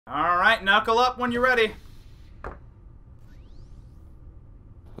Alright, knuckle up when you're ready.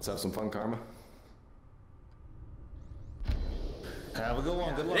 Let's have some fun, Karma. Have a good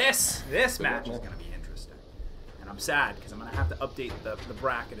one. Good luck. This match is going to be interesting. And I'm sad because I'm going to have to update the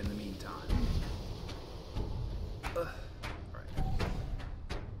bracket in the meantime.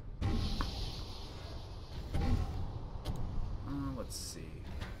 Let's see.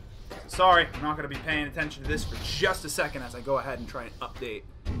 Sorry, I'm not going to be paying attention to this for just a second as I go ahead and try and update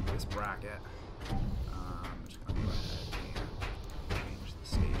this bracket. I'm just going to go ahead and change the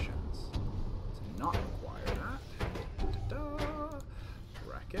stations to not require that. Da-da-da.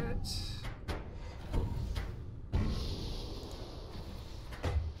 Bracket.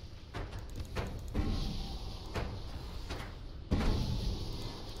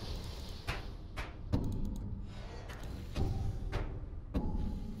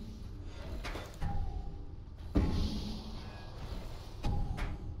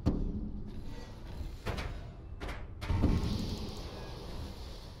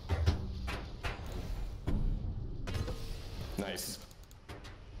 Nice.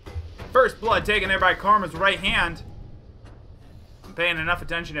 First blood taken there by Karma's right hand. I'm paying enough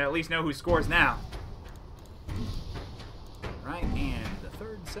attention to at least know who scores now. Right, and the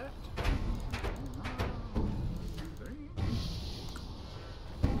third set. 1, 2, 3.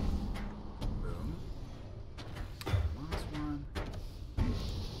 Boom. Last one.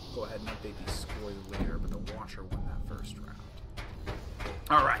 Go ahead and update these scores later, but the Watcher won that first round.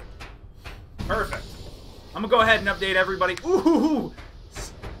 Alright. Perfect. I'm gonna go ahead and update everybody. Ooh!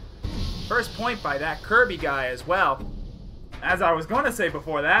 First point by that Kirby guy as well. As I was gonna say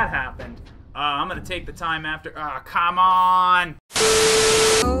before that happened, I'm gonna take the time after. Come on!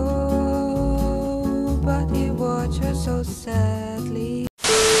 Oh, but you watch her so sadly.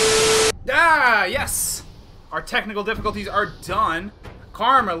 Yes! Our technical difficulties are done.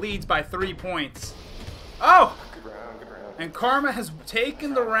 Karma leads by 3 points. Oh! Good round, good round. And Karma has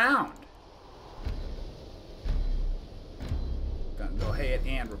taken the round. Gonna go ahead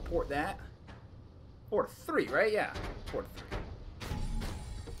and report that. 4-3, right? Yeah, 4-3.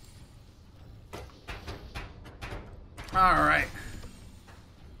 All right.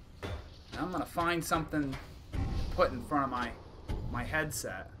 Now I'm gonna find something to put in front of my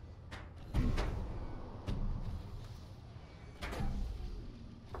headset.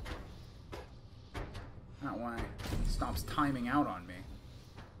 That way it stops timing out on me.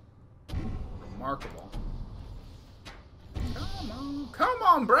 Remarkable. Come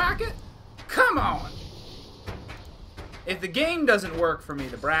on, bracket! Come on! If the game doesn't work for me,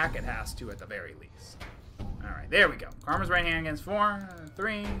 the bracket has to at the very least. Alright, there we go. Karma's right hand against 4,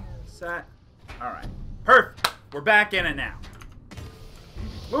 3, set. Alright, perfect. We're back in it now.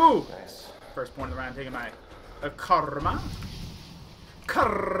 Woo! Nice. First point of the round taken by Karma.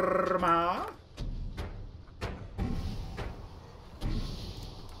 Karma!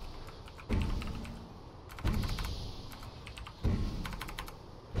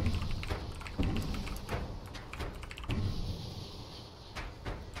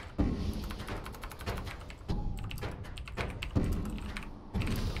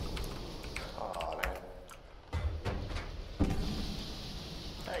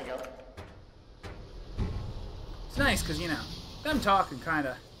 It's nice because, you know, them talking kind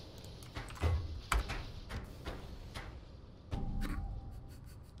of...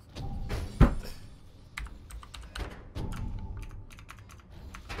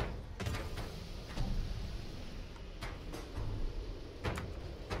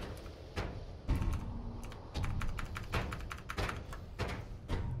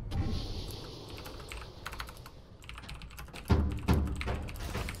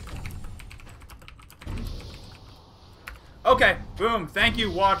 Okay, boom. Thank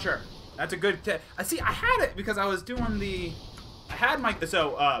you, Watcher. That's a good I see, I had it because I was doing the... I had my...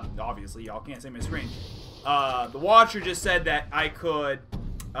 So, obviously, y'all can't see my screen. The Watcher just said that I could,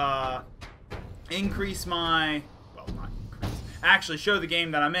 increase my... Well, not increase. Actually, show the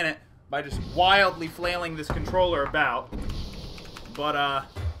game that I'm in it by just wildly flailing this controller about. But,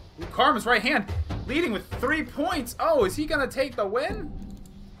 Karma's right hand leading with 3 points. Oh, is he gonna take the win?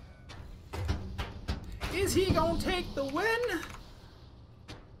 Is he gonna take the win?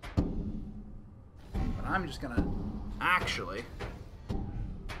 But I'm just gonna actually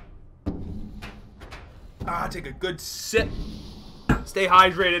take a good sip. Stay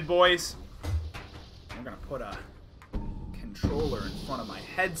hydrated, boys. We're gonna put a controller in front of my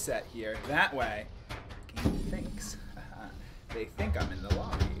headset here. That way, the game thinks they think I'm in the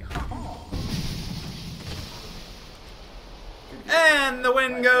lobby. And the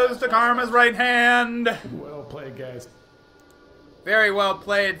win goes to Karma's right hand. Well played, guys. Very well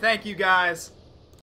played. Thank you, guys.